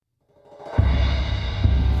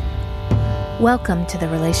Welcome to the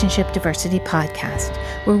Relationship Diversity Podcast,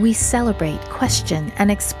 where we celebrate, question,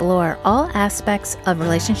 and explore all aspects of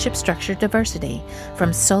relationship structure diversity,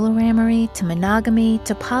 from soloamory to monogamy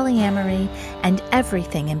to polyamory and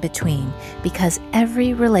everything in between, because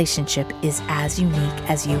every relationship is as unique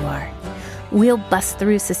as you are. We'll bust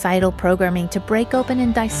through societal programming to break open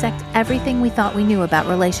and dissect everything we thought we knew about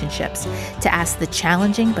relationships, to ask the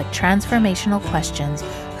challenging but transformational questions: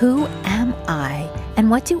 who am I, and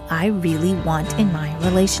what do I really want in my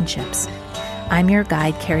relationships? I'm your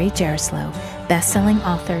guide, Carrie Jaroslaw, best-selling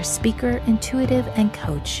author, speaker, intuitive, and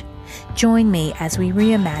coach. Join me as we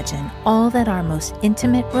reimagine all that our most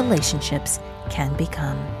intimate relationships can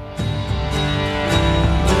become.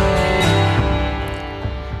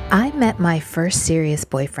 I met my first serious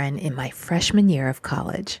boyfriend in my freshman year of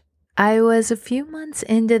college. I was a few months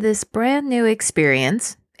into this brand new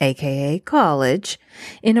experience, aka college,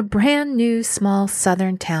 in a brand new small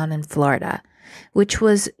southern town in Florida, which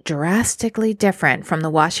was drastically different from the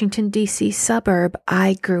Washington, D.C. suburb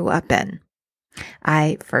I grew up in.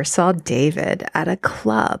 I first saw David at a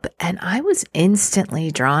club, and I was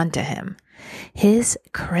instantly drawn to him. His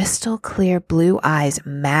crystal clear blue eyes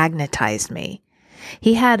magnetized me.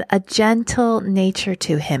 He had a gentle nature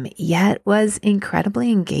to him, yet was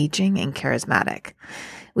incredibly engaging and charismatic.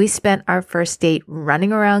 We spent our first date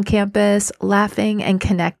running around campus, laughing and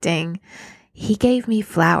connecting. He gave me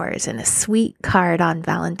flowers and a sweet card on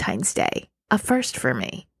Valentine's Day, a first for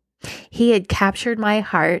me. He had captured my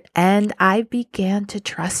heart, and I began to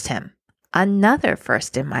trust him, another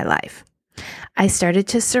first in my life. I started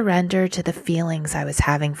to surrender to the feelings I was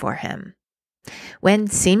having for him, when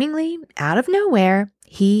seemingly out of nowhere,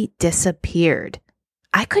 he disappeared.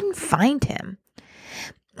 I couldn't find him.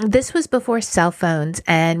 This was before cell phones,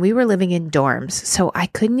 and we were living in dorms, so I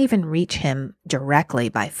couldn't even reach him directly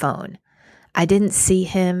by phone. I didn't see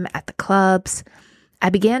him at the clubs. I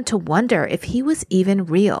began to wonder if he was even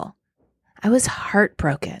real. I was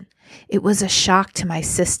heartbroken. It was a shock to my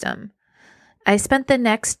system. I spent the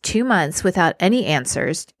next 2 months without any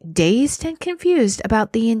answers, dazed and confused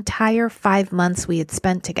about the entire 5 months we had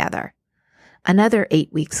spent together. Another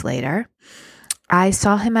 8 weeks later, I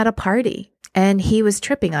saw him at a party, and he was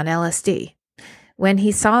tripping on LSD. When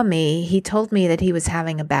he saw me, he told me that he was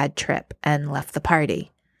having a bad trip and left the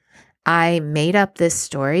party. I made up this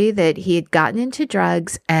story that he had gotten into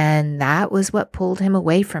drugs, and that was what pulled him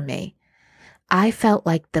away from me. I felt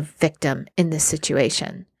like the victim in this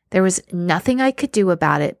situation. There was nothing I could do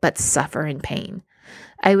about it but suffer in pain.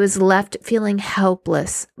 I was left feeling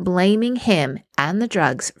helpless, blaming him and the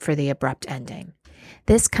drugs for the abrupt ending.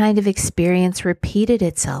 This kind of experience repeated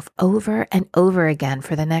itself over and over again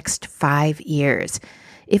for the next 5 years.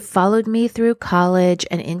 It followed me through college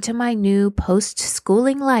and into my new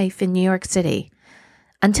post-schooling life in New York City,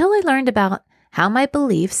 until I learned about how my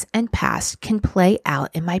beliefs and past can play out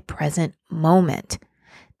in my present moment.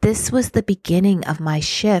 This was the beginning of my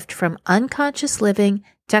shift from unconscious living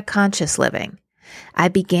to conscious living. I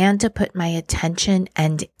began to put my attention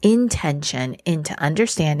and intention into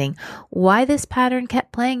understanding why this pattern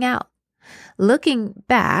kept playing out. Looking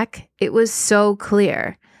back, it was so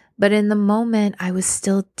clear, but in the moment, I was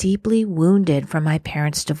still deeply wounded from my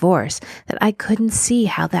parents' divorce that I couldn't see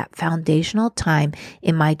how that foundational time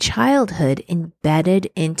in my childhood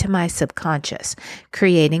embedded into my subconscious,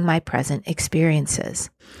 creating my present experiences.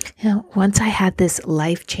 Once I had this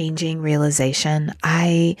life-changing realization,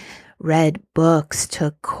 I read books,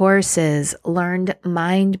 took courses, learned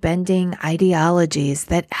mind-bending ideologies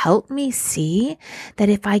that helped me see that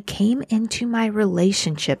if I came into my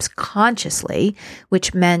relationships consciously,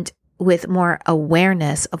 which meant with more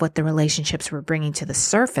awareness of what the relationships were bringing to the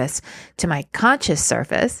surface, to my conscious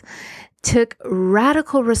surface, took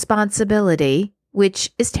radical responsibility,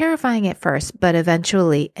 which is terrifying at first, but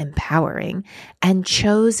eventually empowering, and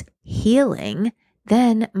chose healing,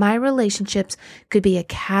 then my relationships could be a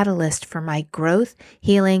catalyst for my growth,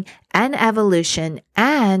 healing, and evolution,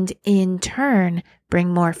 and in turn,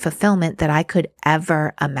 bring more fulfillment that I could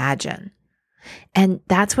ever imagine. And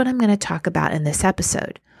that's what I'm going to talk about in this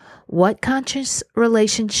episode. What conscious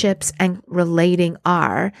relationships and relating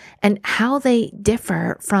are, and how they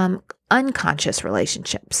differ from unconscious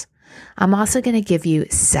relationships. I'm also going to give you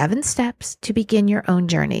 7 steps to begin your own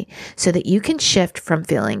journey so that you can shift from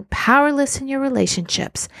feeling powerless in your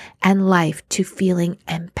relationships and life to feeling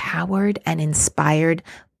empowered and inspired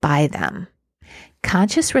by them.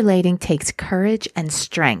 Conscious relating takes courage and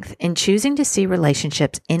strength in choosing to see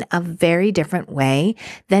relationships in a very different way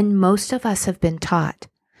than most of us have been taught.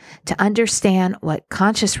 To understand what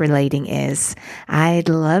conscious relating is, I'd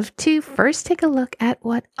love to first take a look at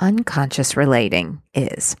what unconscious relating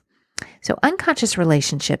is. So unconscious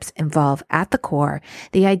relationships involve at the core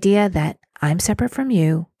the idea that I'm separate from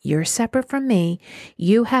you, you're separate from me,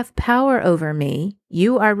 you have power over me,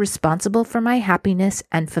 you are responsible for my happiness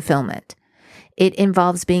and fulfillment. It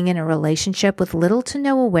involves being in a relationship with little to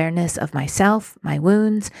no awareness of myself, my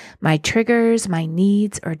wounds, my triggers, my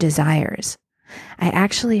needs, or desires. I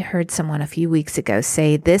actually heard someone a few weeks ago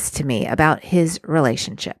say this to me about his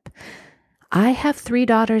relationship. I have 3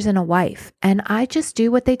 daughters and a wife, and I just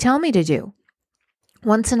do what they tell me to do.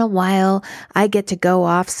 Once in a while, I get to go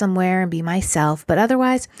off somewhere and be myself, but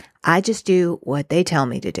otherwise, I just do what they tell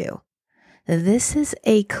me to do. This is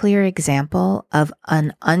a clear example of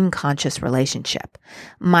an unconscious relationship,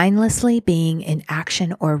 mindlessly being in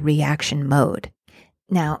action or reaction mode.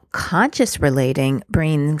 Now, conscious relating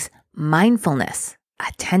brings mindfulness,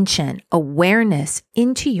 attention, awareness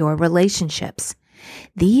into your relationships.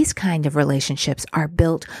 These kind of relationships are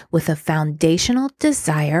built with a foundational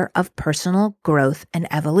desire of personal growth and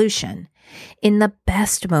evolution. In the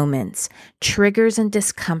best moments, triggers and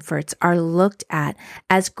discomforts are looked at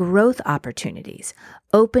as growth opportunities,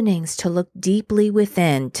 openings to look deeply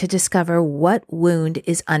within to discover what wound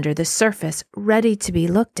is under the surface ready to be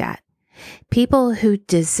looked at. People who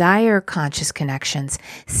desire conscious connections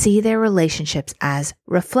see their relationships as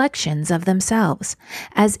reflections of themselves,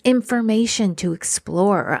 as information to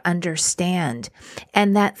explore or understand,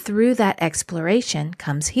 and that through that exploration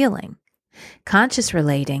comes healing. Conscious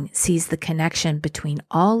relating sees the connection between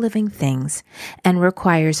all living things and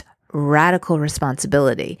requires radical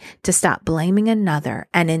responsibility to stop blaming another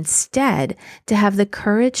and instead to have the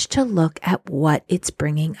courage to look at what it's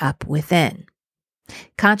bringing up within.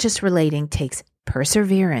 Conscious relating takes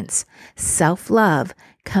perseverance, self-love,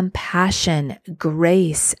 compassion,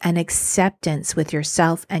 grace, and acceptance with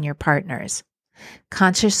yourself and your partners.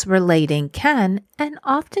 Conscious relating can, and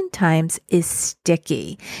oftentimes is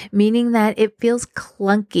sticky, meaning that it feels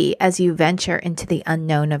clunky as you venture into the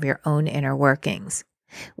unknown of your own inner workings.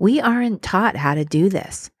 We aren't taught how to do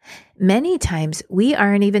this. Many times, we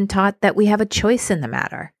aren't even taught that we have a choice in the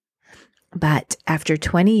matter. But after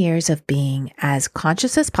 20 years of being as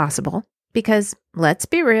conscious as possible, because let's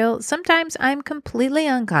be real, sometimes I'm completely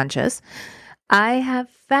unconscious, I have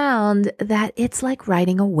found that it's like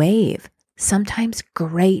riding a wave. Sometimes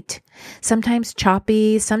great, sometimes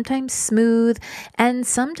choppy, sometimes smooth, and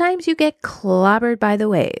sometimes you get clobbered by the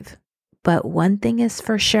wave. But one thing is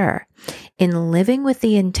for sure, in living with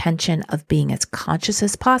the intention of being as conscious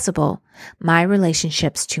as possible, my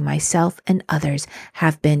relationships to myself and others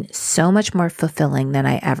have been so much more fulfilling than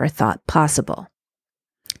I ever thought possible.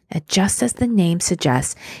 And just as the name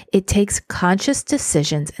suggests, it takes conscious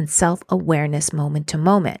decisions and self-awareness moment to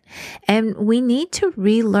moment, and we need to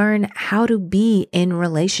relearn how to be in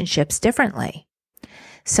relationships differently.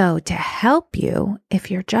 So to help you,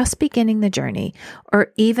 if you're just beginning the journey,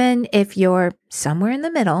 or even if you're somewhere in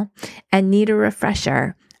the middle and need a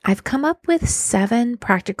refresher, I've come up with 7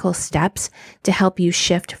 practical steps to help you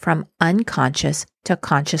shift from unconscious to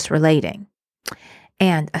conscious relating.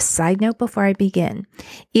 And a side note before I begin,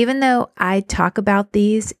 even though I talk about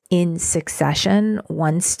these in succession,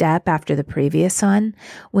 one step after the previous one,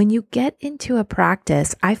 when you get into a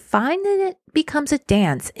practice, I find that it becomes a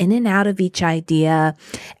dance in and out of each idea,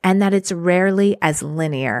 and that it's rarely as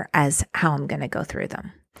linear as how I'm going to go through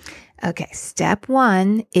them. Okay, step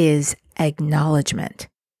 1 is acknowledgement.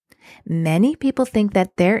 Many people think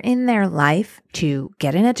that they're in their life to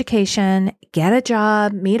get an education, get a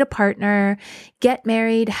job, meet a partner, get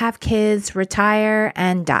married, have kids, retire,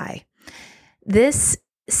 and die. This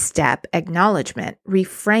step, acknowledgement,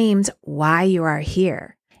 reframes why you are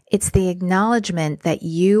here. It's the acknowledgement that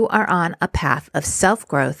you are on a path of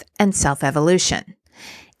self-growth and self-evolution.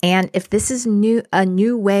 And if this is a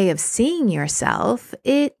new way of seeing yourself,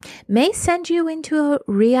 it may send you into a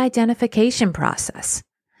re-identification process.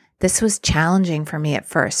 This was challenging for me at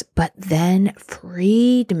first, but then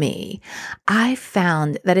freed me. I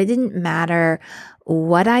found that it didn't matter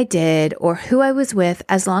what I did or who I was with,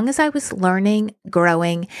 as long as I was learning,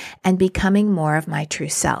 growing, and becoming more of my true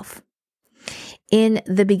self. In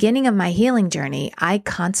the beginning of my healing journey, I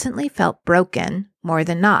constantly felt broken more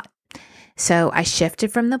than not. So I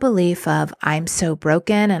shifted from the belief of I'm so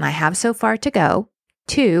broken and I have so far to go,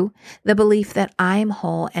 to the belief that I'm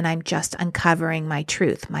whole and I'm just uncovering my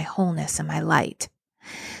truth, my wholeness, and my light.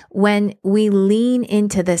 When we lean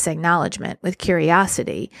into this acknowledgement with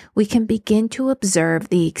curiosity, we can begin to observe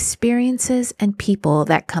the experiences and people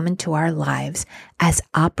that come into our lives as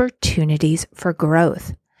opportunities for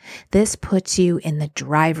growth. This puts you in the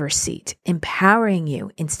driver's seat, empowering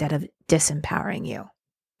you instead of disempowering you.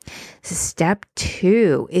 So step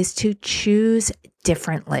 2 is to choose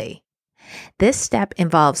differently. This step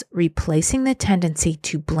involves replacing the tendency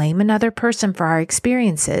to blame another person for our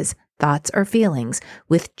experiences, thoughts, or feelings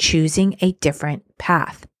with choosing a different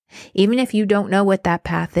path. Even if you don't know what that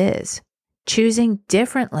path is, choosing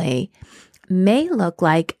differently may look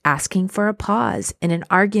like asking for a pause in an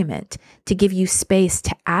argument to give you space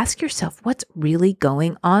to ask yourself what's really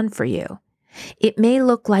going on for you. It may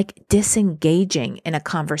look like disengaging in a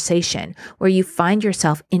conversation where you find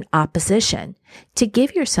yourself in opposition to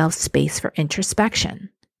give yourself space for introspection.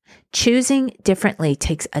 Choosing differently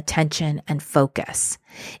takes attention and focus.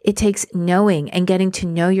 It takes knowing and getting to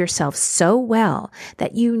know yourself so well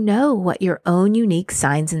that you know what your own unique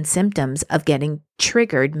signs and symptoms of getting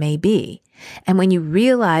triggered may be. And when you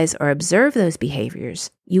realize or observe those behaviors,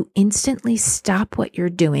 you instantly stop what you're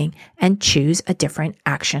doing and choose a different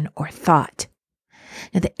action or thought.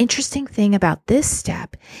 Now, the interesting thing about this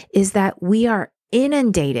step is that we are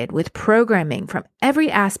inundated with programming from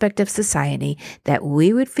every aspect of society that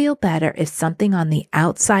we would feel better if something on the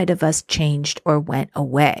outside of us changed or went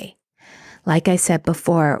away. Like I said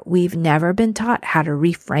before, we've never been taught how to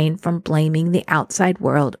refrain from blaming the outside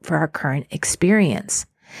world for our current experience.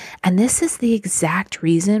 And this is the exact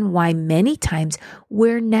reason why many times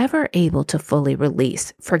we're never able to fully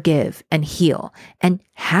release, forgive, and heal, and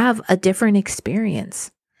have a different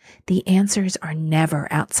experience. The answers are never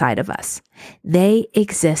outside of us. They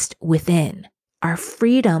exist within. Our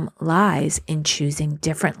freedom lies in choosing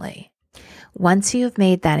differently. Once you have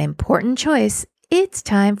made that important choice, it's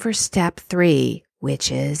time for step 3,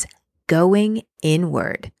 which is going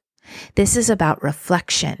inward. This is about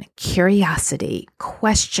reflection, curiosity,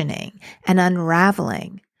 questioning, and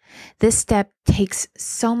unraveling. This step takes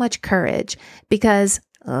so much courage because,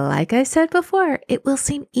 like I said before, it will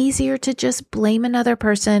seem easier to just blame another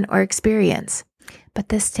person or experience. But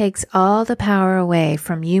this takes all the power away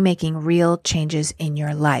from you making real changes in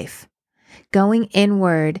your life. Going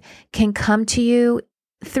inward can come to you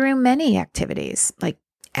through many activities like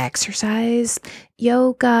exercise,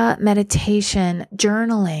 yoga, meditation,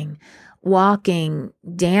 journaling, walking,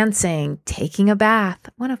 dancing, taking a bath,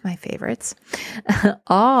 one of my favorites,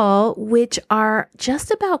 all which are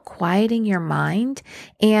just about quieting your mind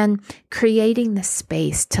and creating the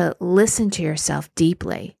space to listen to yourself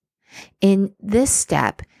deeply. In this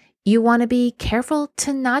step, you want to be careful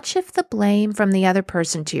to not shift the blame from the other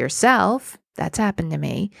person to yourself. That's happened to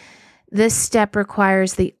me. This step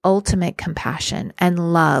requires the ultimate compassion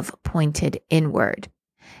and love pointed inward.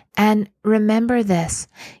 And remember this,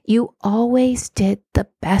 you always did the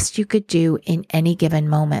best you could do in any given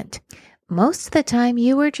moment. Most of the time,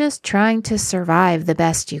 you were just trying to survive the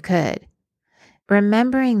best you could.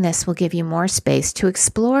 Remembering this will give you more space to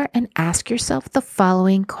explore and ask yourself the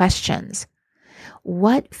following questions.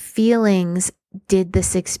 What feelings did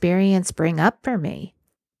this experience bring up for me?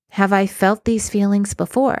 Have I felt these feelings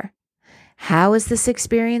before? How is this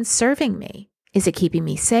experience serving me? Is it keeping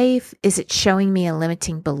me safe? Is it showing me a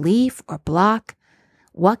limiting belief or block?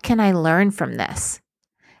 What can I learn from this?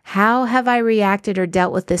 How have I reacted or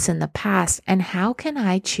dealt with this in the past? And how can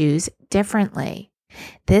I choose differently?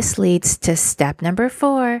 This leads to step number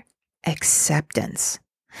 4, acceptance.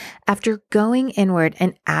 After going inward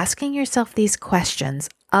and asking yourself these questions,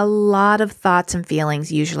 a lot of thoughts and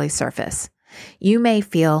feelings usually surface. You may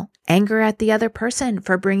feel anger at the other person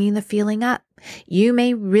for bringing the feeling up. You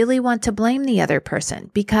may really want to blame the other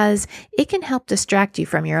person because it can help distract you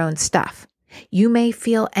from your own stuff. You may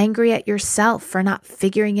feel angry at yourself for not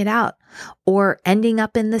figuring it out or ending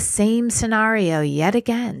up in the same scenario yet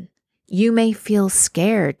again. You may feel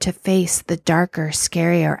scared to face the darker,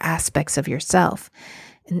 scarier aspects of yourself.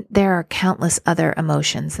 And there are countless other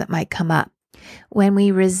emotions that might come up. When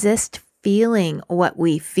we resist feeling what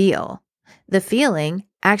we feel, the feeling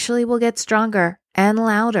actually will get stronger and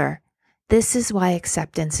louder. This is why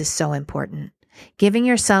acceptance is so important. Giving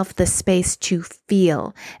yourself the space to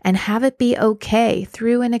feel and have it be okay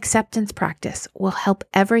through an acceptance practice will help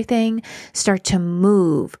everything start to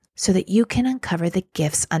move so that you can uncover the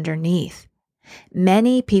gifts underneath.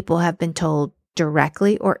 Many people have been told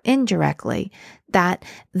directly or indirectly that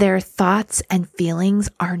their thoughts and feelings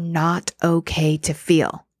are not okay to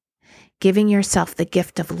feel. Giving yourself the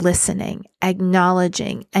gift of listening,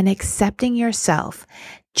 acknowledging, and accepting yourself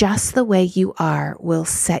just the way you are will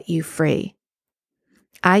set you free.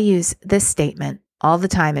 I use this statement all the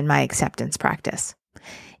time in my acceptance practice.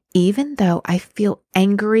 Even though I feel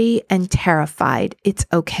angry and terrified, it's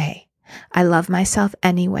okay. I love myself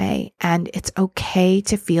anyway, and it's okay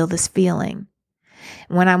to feel this feeling.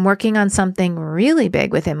 When I'm working on something really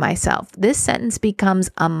big within myself, this sentence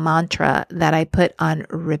becomes a mantra that I put on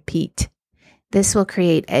repeat. This will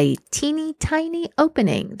create a teeny tiny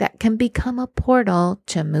opening that can become a portal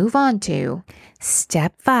to move on to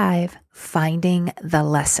step 5, finding the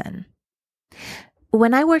lesson.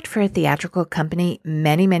 When I worked for a theatrical company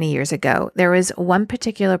many, many years ago, there was one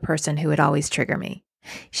particular person who would always trigger me.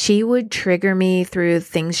 She would trigger me through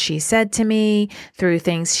things she said to me, through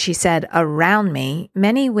things she said around me,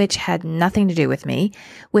 many which had nothing to do with me,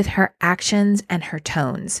 with her actions and her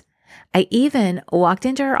tones. I even walked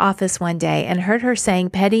into her office one day and heard her saying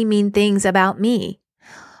petty, mean things about me.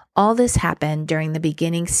 All this happened during the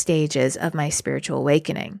beginning stages of my spiritual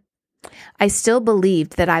awakening. I still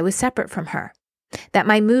believed that I was separate from her, that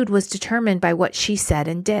my mood was determined by what she said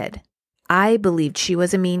and did. I believed she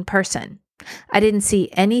was a mean person. I didn't see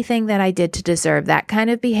anything that I did to deserve that kind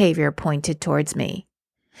of behavior pointed towards me.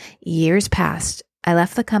 Years passed. I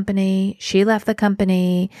left the company. She left the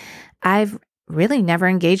company. I've really never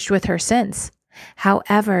engaged with her since.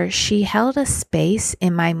 However, she held a space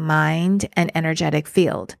in my mind and energetic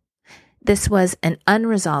field. This was an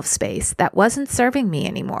unresolved space that wasn't serving me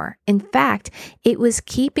anymore. In fact, it was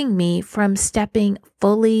keeping me from stepping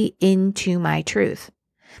fully into my truth.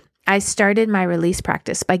 I started my release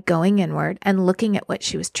practice by going inward and looking at what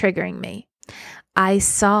she was triggering me. I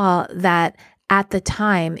saw that at the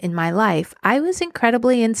time in my life, I was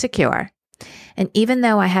incredibly insecure. And even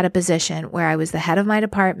though I had a position where I was the head of my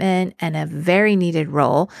department and a very needed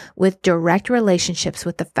role with direct relationships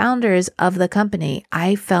with the founders of the company,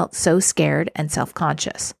 I felt so scared and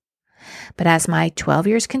self-conscious. But as my 12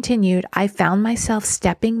 years continued, I found myself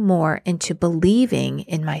stepping more into believing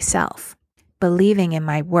in myself, believing in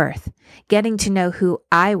my worth, getting to know who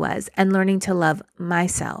I was, and learning to love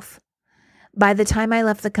myself. By the time I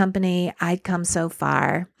left the company, I'd come so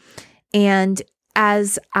far. And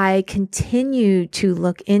as I continue to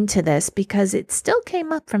look into this, because it still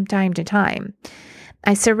came up from time to time,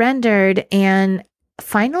 I surrendered and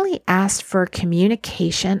finally asked for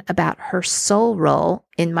communication about her soul role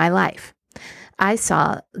in my life. I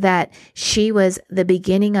saw that she was the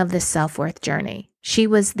beginning of the self-worth journey. She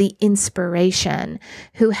was the inspiration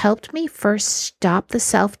who helped me first stop the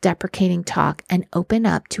self-deprecating talk and open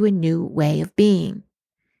up to a new way of being.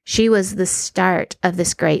 She was the start of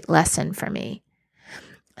this great lesson for me.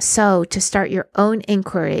 So to start your own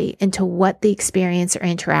inquiry into what the experience or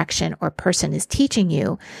interaction or person is teaching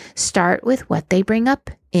you, start with what they bring up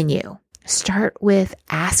in you. Start with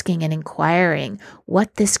asking and inquiring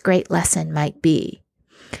what this great lesson might be.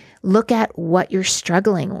 Look at what you're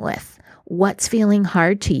struggling with. What's feeling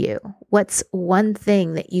hard to you? What's one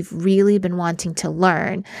thing that you've really been wanting to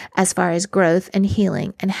learn as far as growth and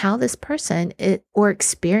healing, and how this person or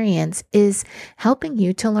experience is helping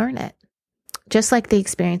you to learn it? Just like the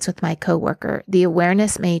experience with my coworker, the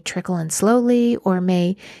awareness may trickle in slowly or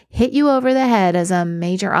may hit you over the head as a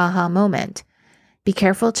major aha moment. Be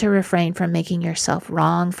careful to refrain from making yourself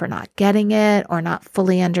wrong for not getting it or not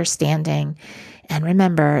fully understanding. And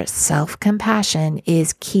remember, self-compassion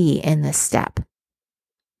is key in this step.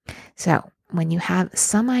 So when you have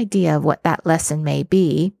some idea of what that lesson may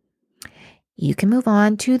be, you can move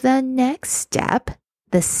on to the next step,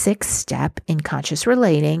 the 6th step in conscious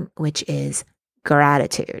relating, which is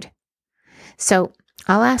gratitude. So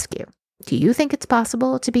I'll ask you, do you think it's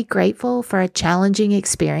possible to be grateful for a challenging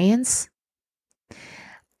experience?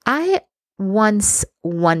 I once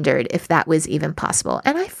wondered if that was even possible,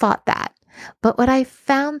 and I fought that. But what I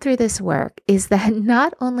found through this work is that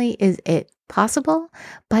not only is it possible,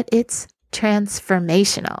 but it's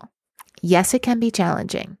transformational. Yes, it can be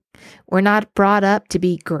challenging. We're not brought up to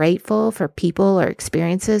be grateful for people or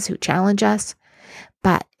experiences who challenge us.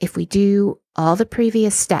 But if we do all the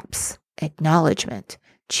previous steps, acknowledgement,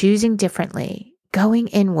 choosing differently, going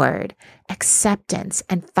inward, acceptance,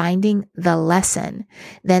 and finding the lesson,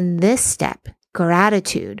 then this step,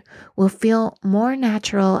 gratitude, will feel more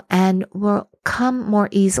natural and will come more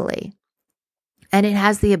easily. And it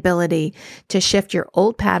has the ability to shift your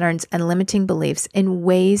old patterns and limiting beliefs in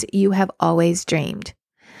ways you have always dreamed.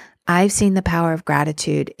 I've seen the power of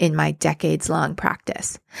gratitude in my decades-long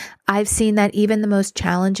practice. I've seen that even the most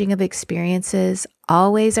challenging of experiences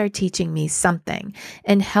always are teaching me something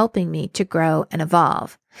and helping me to grow and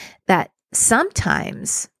evolve. That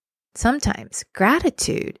sometimes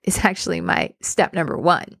gratitude is actually my step number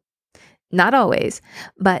 1. Not always,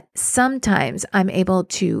 but sometimes I'm able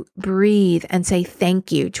to breathe and say thank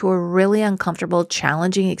you to a really uncomfortable,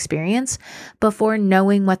 challenging experience before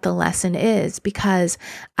knowing what the lesson is, because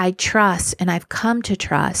I trust, and I've come to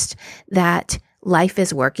trust, that life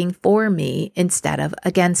is working for me instead of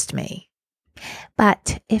against me.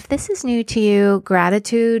 But if this is new to you,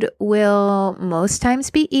 gratitude will most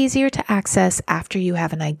times be easier to access after you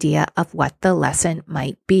have an idea of what the lesson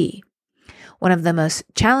might be. One of the most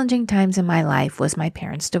challenging times in my life was my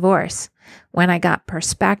parents' divorce. When I got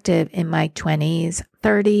perspective in my 20s,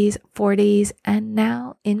 30s, 40s, and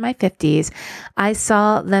now in my 50s, I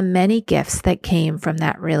saw the many gifts that came from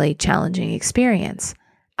that really challenging experience.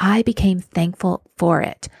 I became thankful for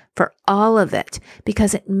it, for all of it,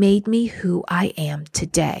 because it made me who I am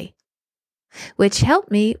today. Which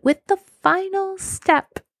helped me with the final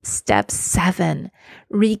step, step 7,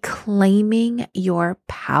 reclaiming your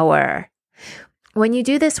power. When you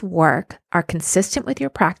do this work, are consistent with your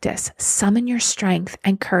practice, summon your strength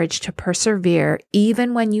and courage to persevere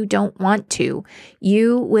even when you don't want to,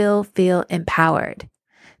 you will feel empowered.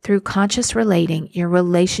 Through conscious relating, your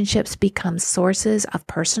relationships become sources of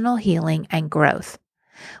personal healing and growth.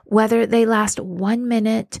 Whether they last 1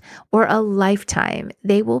 minute or a lifetime,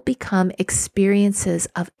 they will become experiences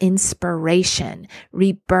of inspiration,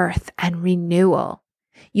 rebirth, and renewal.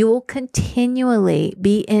 You will continually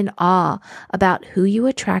be in awe about who you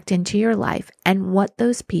attract into your life and what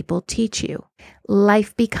those people teach you.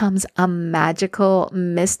 Life becomes a magical,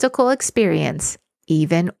 mystical experience,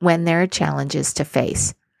 even when there are challenges to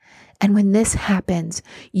face. And when this happens,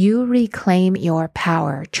 you reclaim your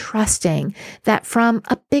power, trusting that from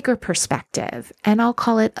a bigger perspective, and I'll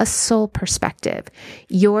call it a soul perspective,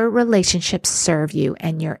 your relationships serve you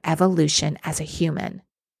and your evolution as a human.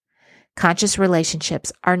 Conscious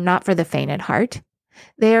relationships are not for the faint at heart.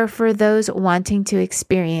 They are for those wanting to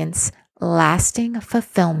experience lasting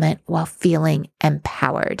fulfillment while feeling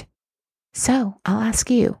empowered. So I'll ask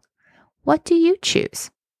you, what do you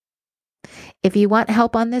choose? If you want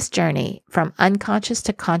help on this journey from unconscious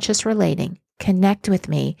to conscious relating, connect with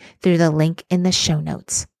me through the link in the show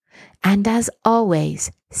notes. And as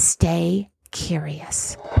always, stay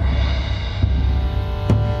curious.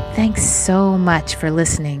 Thanks so much for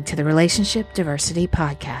listening to the Relationship Diversity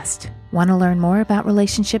Podcast. Want to learn more about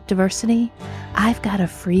relationship diversity? I've got a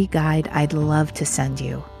free guide I'd love to send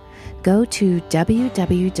you. Go to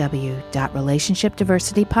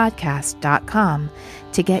www.relationshipdiversitypodcast.com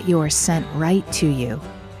to get yours sent right to you.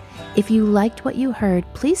 If you liked what you heard,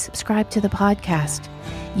 please subscribe to the podcast.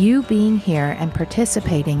 You being here and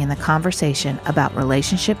participating in the conversation about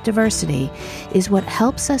relationship diversity is what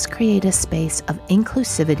helps us create a space of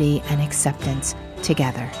inclusivity and acceptance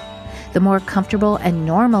together. The more comfortable and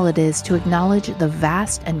normal it is to acknowledge the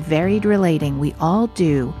vast and varied relating we all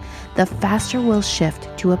do, the faster we'll shift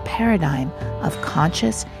to a paradigm of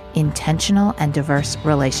conscious, intentional, and diverse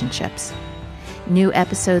relationships. New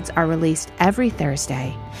episodes are released every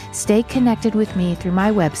Thursday. Stay connected with me through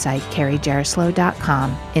my website,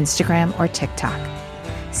 CarrieJaroslaw.com, Instagram, or TikTok.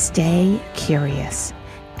 Stay curious.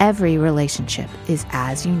 Every relationship is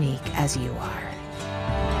as unique as you are.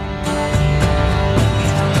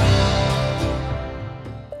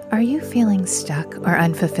 Are you feeling stuck or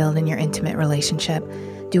unfulfilled in your intimate relationship?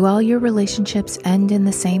 Do all your relationships end in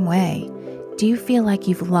the same way? Do you feel like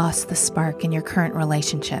you've lost the spark in your current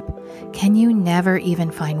relationship? Can you never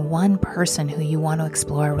even find one person who you want to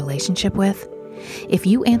explore a relationship with? If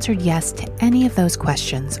you answered yes to any of those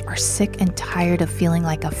questions, are sick and tired of feeling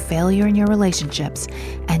like a failure in your relationships,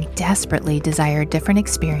 and desperately desire a different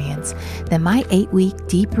experience, then my 8-week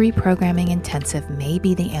deep reprogramming intensive may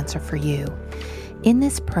be the answer for you. In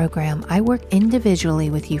this program, I work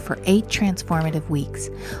individually with you for 8 transformative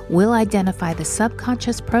weeks. We'll identify the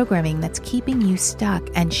subconscious programming that's keeping you stuck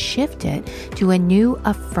and shift it to a new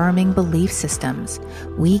affirming belief systems.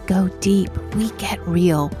 We go deep, we get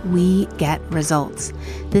real, we get results.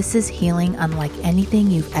 This is healing unlike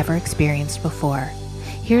anything you've ever experienced before.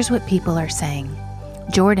 Here's what people are saying.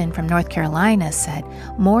 Jordan from North Carolina said,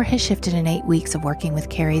 more has shifted in 8 weeks of working with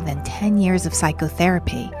Carrie than 10 years of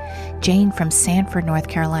psychotherapy. Jane from Sanford, North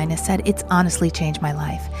Carolina said, it's honestly changed my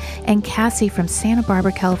life. And Cassie from Santa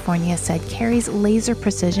Barbara, California said, Carrie's laser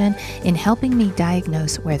precision in helping me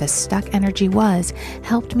diagnose where the stuck energy was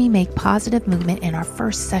helped me make positive movement in our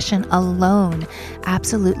first session alone.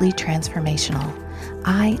 Absolutely transformational.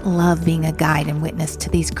 I love being a guide and witness to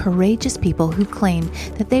these courageous people who claim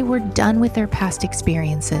that they were done with their past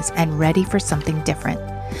experiences and ready for something different.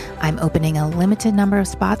 I'm opening a limited number of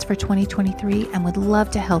spots for 2023 and would love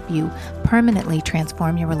to help you permanently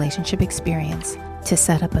transform your relationship experience. To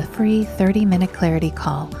set up a free 30-minute clarity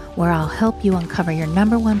call where I'll help you uncover your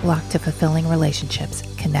number one block to fulfilling relationships,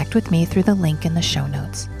 connect with me through the link in the show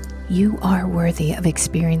notes. You are worthy of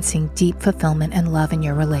experiencing deep fulfillment and love in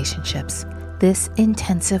your relationships. This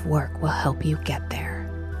intensive work will help you get there.